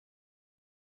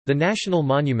The national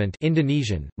monument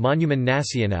Indonesian, Monumen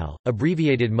Nasional,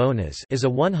 abbreviated MONAS, is a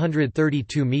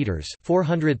 132 meters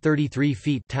 (433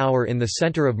 feet) tower in the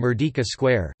center of Merdeka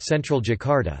Square, central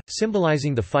Jakarta,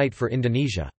 symbolizing the fight for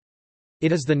Indonesia.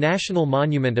 It is the national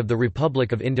monument of the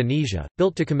Republic of Indonesia,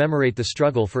 built to commemorate the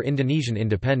struggle for Indonesian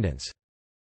independence.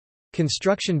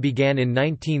 Construction began in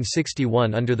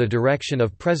 1961 under the direction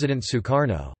of President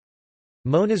Sukarno.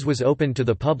 MONAS was opened to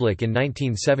the public in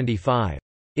 1975.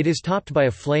 It is topped by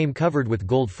a flame covered with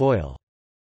gold foil.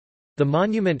 The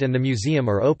monument and the museum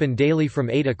are open daily from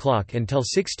 8 o'clock until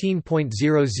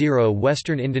 16:00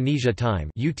 Western Indonesia time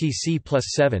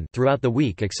 (UTC+7) throughout the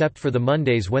week except for the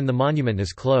Mondays when the monument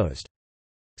is closed.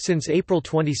 Since April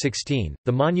 2016,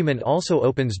 the monument also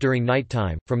opens during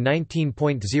nighttime, from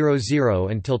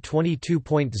 19:00 until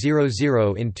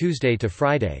 22:00 in Tuesday to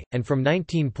Friday, and from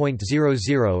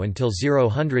 19:00 until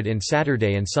 00:00 in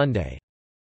Saturday and Sunday.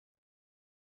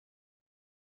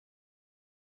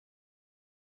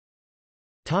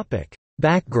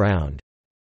 Background.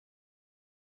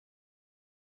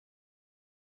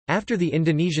 After the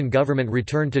Indonesian government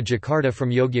returned to Jakarta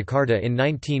from Yogyakarta in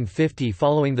 1950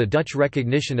 following the Dutch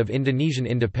recognition of Indonesian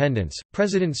independence,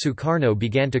 President Sukarno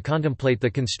began to contemplate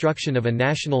the construction of a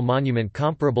national monument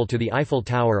comparable to the Eiffel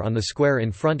Tower on the square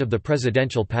in front of the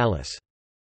presidential palace.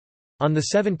 On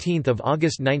 17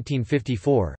 August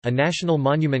 1954, a National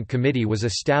Monument Committee was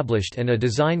established and a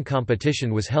design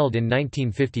competition was held in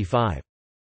 1955.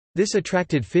 This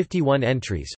attracted 51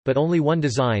 entries, but only one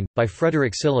design, by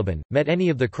Frederick Silaban, met any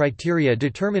of the criteria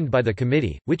determined by the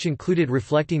committee, which included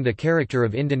reflecting the character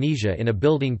of Indonesia in a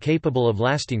building capable of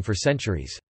lasting for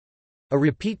centuries. A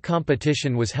repeat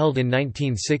competition was held in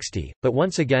 1960, but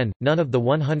once again, none of the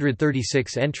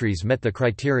 136 entries met the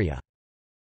criteria.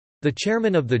 The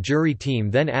chairman of the jury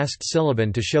team then asked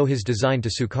Silaban to show his design to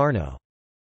Sukarno.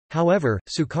 However,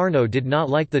 Sukarno did not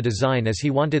like the design as he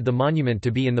wanted the monument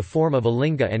to be in the form of a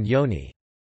linga and yoni.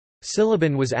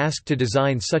 Silaban was asked to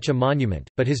design such a monument,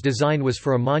 but his design was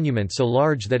for a monument so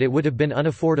large that it would have been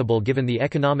unaffordable given the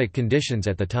economic conditions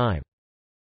at the time.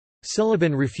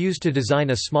 Silaban refused to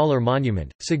design a smaller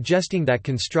monument, suggesting that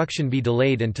construction be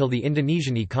delayed until the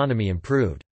Indonesian economy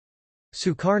improved.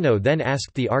 Sukarno then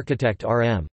asked the architect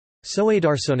R.M.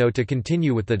 Soedarsono to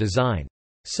continue with the design.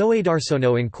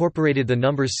 Soedarsono incorporated the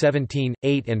numbers 17,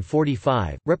 8 and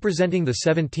 45, representing the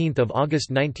 17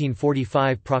 August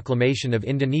 1945 proclamation of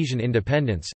Indonesian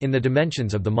independence, in the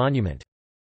dimensions of the monument.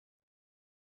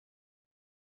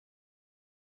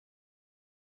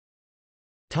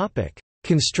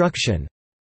 Construction.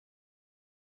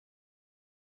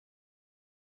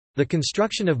 The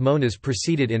construction of MONAS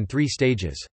proceeded in 3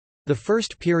 stages. The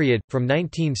first period, from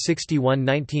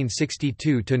 1961–1962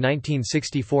 to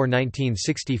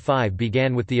 1964–1965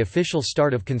 began with the official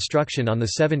start of construction on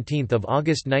 17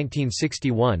 August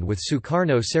 1961 with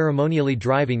Sukarno ceremonially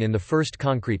driving in the first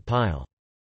concrete pile.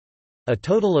 A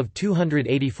total of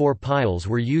 284 piles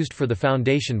were used for the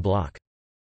foundation block.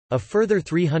 A further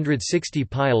 360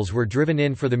 piles were driven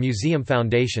in for the museum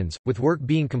foundations, with work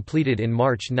being completed in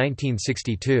March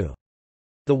 1962.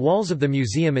 The walls of the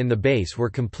museum in the base were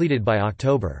completed by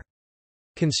October.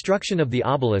 Construction of the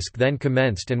obelisk then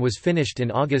commenced and was finished in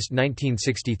August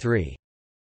 1963.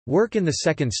 Work in the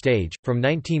second stage, from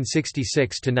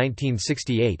 1966 to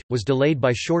 1968, was delayed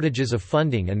by shortages of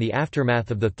funding and the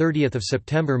aftermath of the 30th of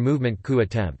September movement coup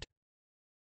attempt.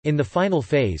 In the final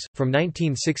phase, from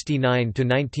 1969 to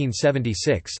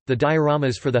 1976, the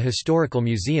dioramas for the historical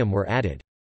museum were added.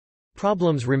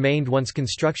 Problems remained once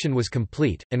construction was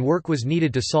complete, and work was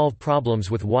needed to solve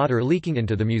problems with water leaking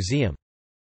into the museum.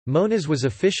 MONAS was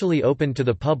officially opened to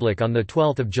the public on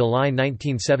 12 July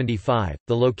 1975.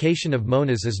 The location of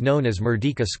MONAS is known as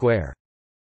Merdeka Square.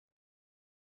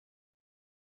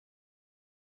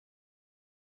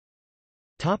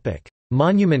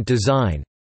 Monument design.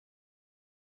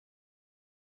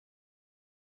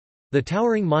 The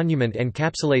towering monument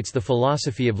encapsulates the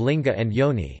philosophy of linga and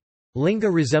yoni.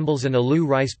 Linga resembles an alu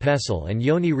rice pestle and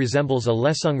yoni resembles a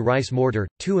lesung rice mortar,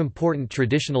 two important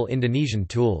traditional Indonesian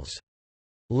tools.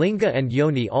 Linga and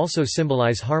yoni also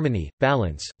symbolize harmony,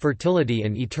 balance, fertility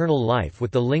and eternal life,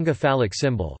 with the linga phallic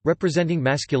symbol, representing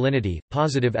masculinity,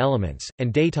 positive elements,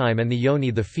 and daytime, and the yoni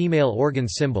the female organ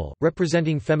symbol,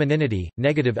 representing femininity,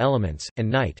 negative elements, and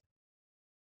night.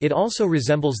 It also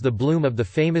resembles the bloom of the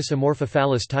famous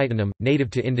Amorphophallus titanum, native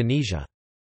to Indonesia.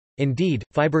 Indeed,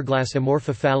 fiberglass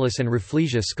Amorphophallus and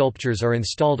Rafflesia sculptures are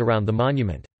installed around the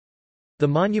monument. The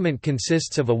monument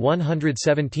consists of a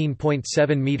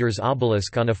 117.7 meters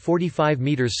obelisk on a 45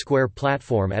 meters square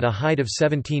platform at a height of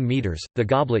 17 meters, the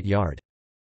Goblet Yard.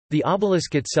 The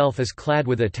obelisk itself is clad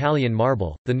with Italian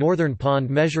marble. The northern pond,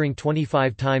 measuring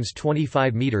 25 times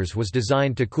 25 meters, was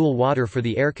designed to cool water for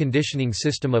the air conditioning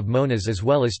system of Monas as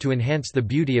well as to enhance the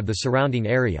beauty of the surrounding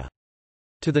area.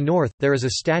 To the north, there is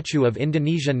a statue of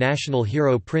Indonesia national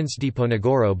hero Prince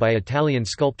Diponegoro by Italian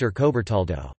sculptor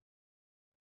Cobertaldo.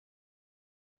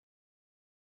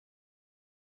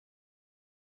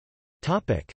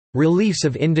 Reliefs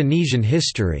of Indonesian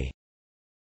history.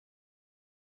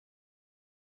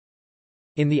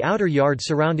 In the outer yard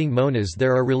surrounding Monas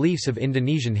there are reliefs of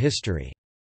Indonesian history.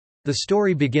 The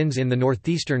story begins in the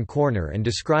northeastern corner and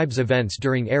describes events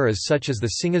during eras such as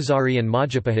the Singhasari and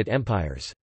Majapahit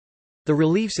empires. The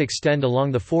reliefs extend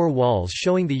along the four walls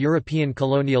showing the European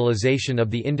colonialization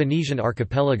of the Indonesian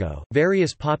archipelago,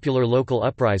 various popular local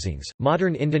uprisings,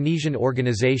 modern Indonesian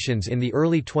organizations in the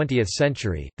early 20th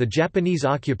century, the Japanese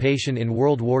occupation in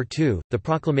World War II, the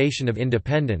proclamation of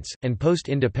independence, and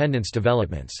post-independence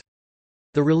developments.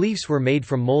 The reliefs were made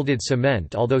from molded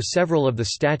cement, although several of the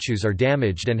statues are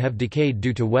damaged and have decayed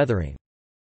due to weathering.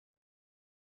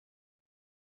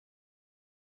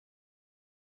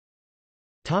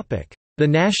 The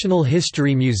National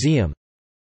History Museum.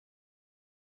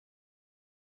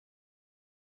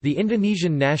 The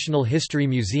Indonesian National History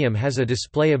Museum has a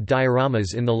display of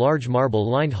dioramas in the large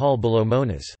marble-lined hall below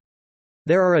Monas.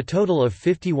 There are a total of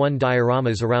 51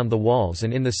 dioramas around the walls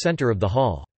and in the center of the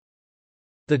hall.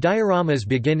 The dioramas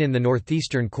begin in the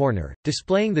northeastern corner,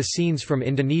 displaying the scenes from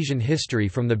Indonesian history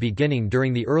from the beginning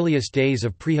during the earliest days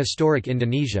of prehistoric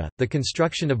Indonesia, the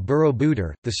construction of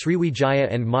Borobudur, the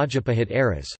Sriwijaya and Majapahit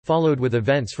eras, followed with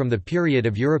events from the period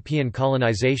of European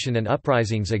colonization and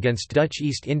uprisings against Dutch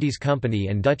East Indies Company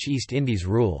and Dutch East Indies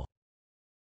rule.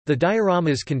 The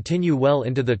dioramas continue well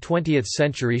into the 20th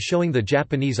century, showing the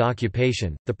Japanese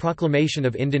occupation, the proclamation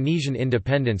of Indonesian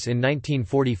independence in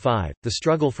 1945, the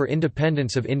struggle for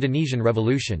independence of Indonesian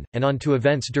Revolution, and on to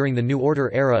events during the New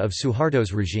Order era of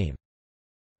Suharto's regime.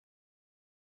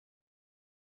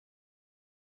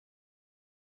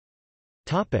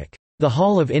 The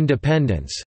Hall of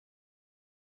Independence.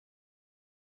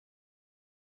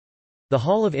 The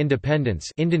Hall of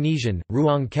Independence, Indonesian,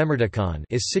 Ruang Kemerdekaan,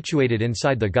 is situated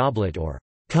inside the goblet or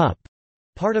cup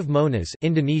part of Monas,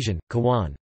 Indonesian,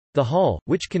 Kawan. The hall,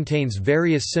 which contains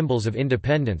various symbols of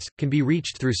independence, can be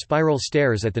reached through spiral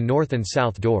stairs at the north and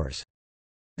south doors.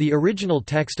 The original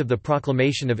text of the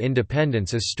Proclamation of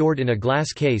Independence is stored in a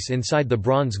glass case inside the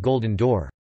bronze golden door.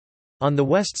 On the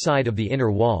west side of the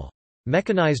inner wall,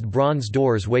 mechanized bronze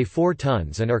doors weigh 4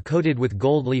 tons and are coated with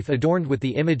gold leaf adorned with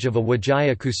the image of a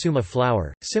Wijaya Kusuma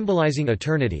flower, symbolizing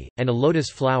eternity, and a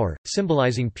lotus flower,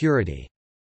 symbolizing purity.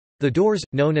 The doors,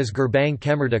 known as Gerbang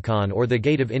Kemerdekaan or the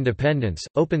Gate of Independence,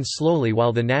 open slowly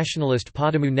while the nationalist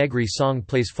Padamu Negri song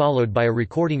plays, followed by a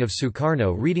recording of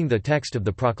Sukarno reading the text of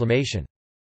the proclamation.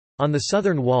 On the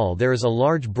southern wall there is a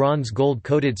large bronze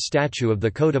gold-coated statue of the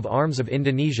coat of arms of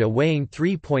Indonesia weighing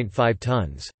 3.5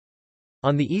 tons.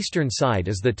 On the eastern side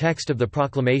is the text of the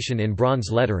proclamation in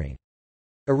bronze lettering.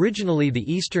 Originally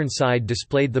the eastern side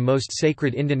displayed the most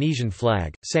sacred Indonesian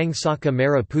flag, Sang Saka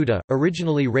Merah Putih,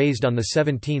 originally raised on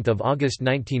 17 August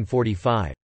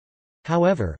 1945.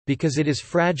 However, because it is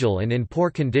fragile and in poor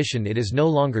condition it is no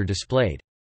longer displayed.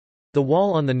 The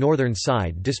wall on the northern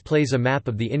side displays a map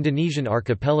of the Indonesian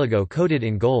archipelago coated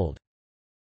in gold.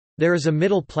 There is a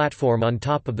middle platform on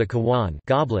top of the Kawan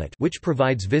goblet which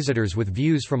provides visitors with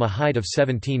views from a height of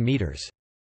 17 meters.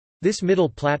 This middle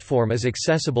platform is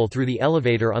accessible through the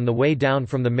elevator on the way down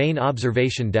from the main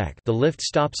observation deck. The lift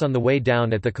stops on the way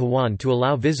down at the Kawan to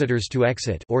allow visitors to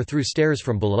exit, or through stairs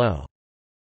from below.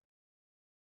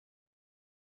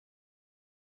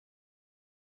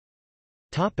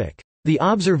 The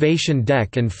observation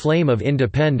deck and Flame of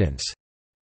Independence.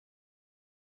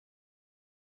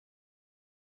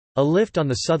 A lift on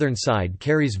the southern side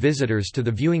carries visitors to the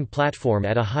viewing platform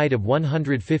at a height of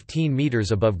 115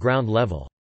 meters above ground level.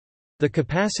 The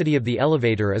capacity of the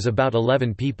elevator is about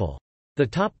 11 people. The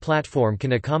top platform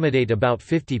can accommodate about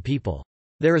 50 people.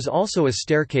 There is also a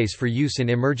staircase for use in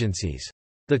emergencies.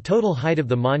 The total height of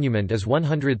the monument is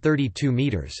 132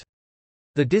 meters.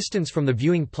 The distance from the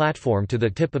viewing platform to the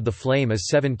tip of the flame is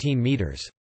 17 meters.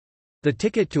 The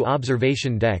ticket to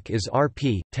observation deck is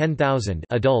Rp. 10,000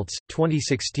 adults,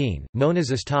 2016.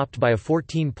 Monas is topped by a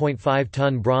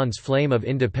 14.5-ton bronze Flame of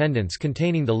Independence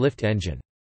containing the lift engine.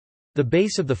 The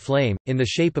base of the flame, in the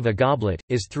shape of a goblet,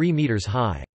 is 3 meters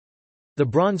high. The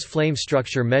bronze flame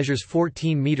structure measures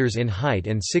 14 meters in height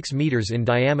and 6 meters in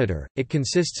diameter. It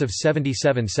consists of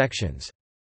 77 sections.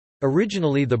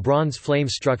 Originally the bronze flame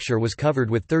structure was covered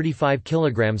with 35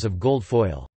 kilograms of gold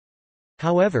foil.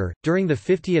 However, during the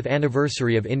 50th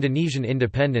anniversary of Indonesian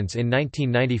independence in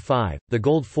 1995, the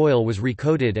gold foil was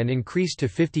recoated and increased to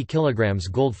 50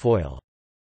 kg gold foil.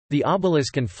 The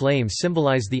obelisk and flame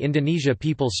symbolize the Indonesia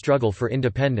people's struggle for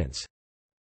independence.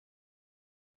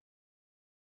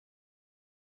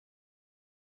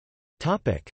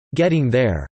 Getting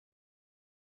there.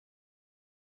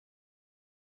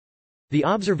 The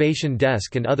observation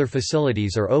desk and other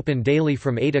facilities are open daily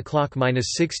from 8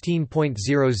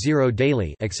 o'clock–16:00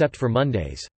 daily except for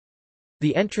Mondays.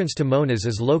 The entrance to Monas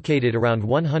is located around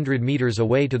 100 meters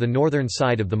away to the northern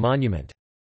side of the monument.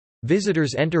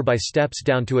 Visitors enter by steps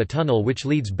down to a tunnel which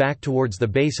leads back towards the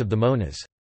base of the Monas.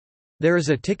 There is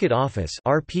a ticket office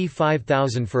Rp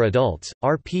 5,000 for adults,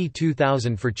 Rp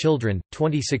 2,000 for children,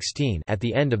 2016 at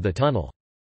the end of the tunnel.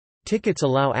 Tickets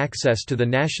allow access to the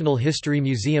National History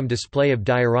Museum display of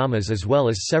dioramas as well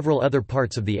as several other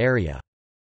parts of the area.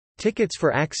 Tickets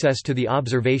for access to the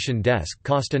observation desk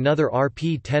cost another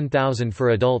Rp 10,000 for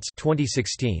adults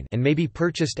 2016 and may be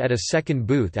purchased at a second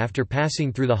booth after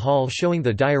passing through the hall showing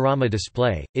the diorama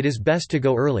display. It is best to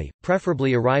go early,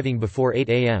 preferably arriving before 8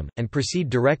 a.m., and proceed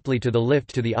directly to the lift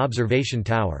to the observation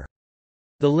tower.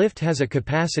 The lift has a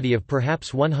capacity of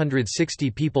perhaps 160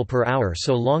 people per hour,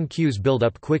 so long queues build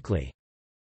up quickly.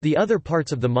 The other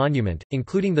parts of the monument,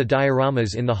 including the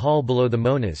dioramas in the hall below the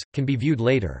Monas, can be viewed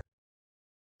later.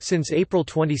 Since April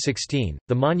 2016,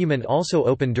 the monument also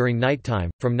opened during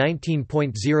nighttime, from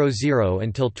 19:00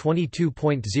 until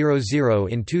 22:00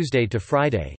 in Tuesday to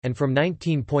Friday, and from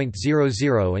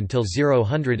 19:00 until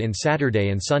 00:00 in Saturday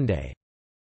and Sunday.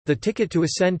 The ticket to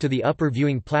ascend to the upper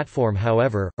viewing platform,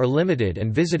 however, are limited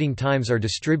and visiting times are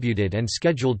distributed and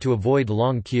scheduled to avoid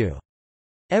long queue.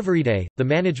 Every day, the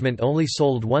management only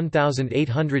sold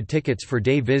 1,800 tickets for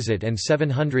day visit and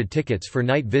 700 tickets for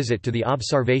night visit to the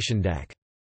observation deck.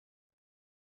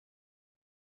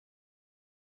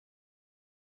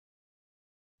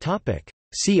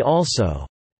 See also: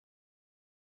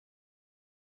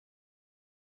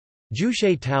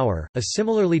 Juche Tower, a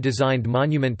similarly designed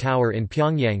monument tower in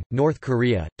Pyongyang, North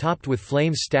Korea, topped with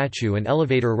flame statue and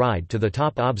elevator ride to the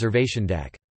top observation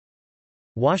deck.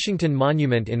 Washington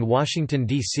Monument in Washington,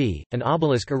 D.C., an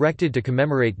obelisk erected to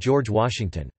commemorate George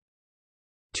Washington.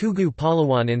 Tugu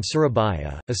Pahlawan in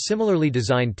Surabaya, a similarly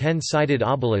designed 10-sided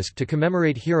obelisk to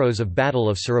commemorate heroes of Battle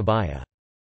of Surabaya.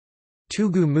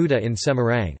 Tugu Muda in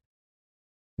Semarang.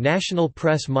 National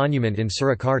Press Monument in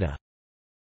Surakarta.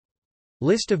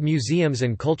 List of museums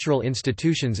and cultural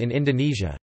institutions in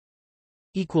Indonesia.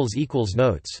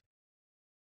 Notes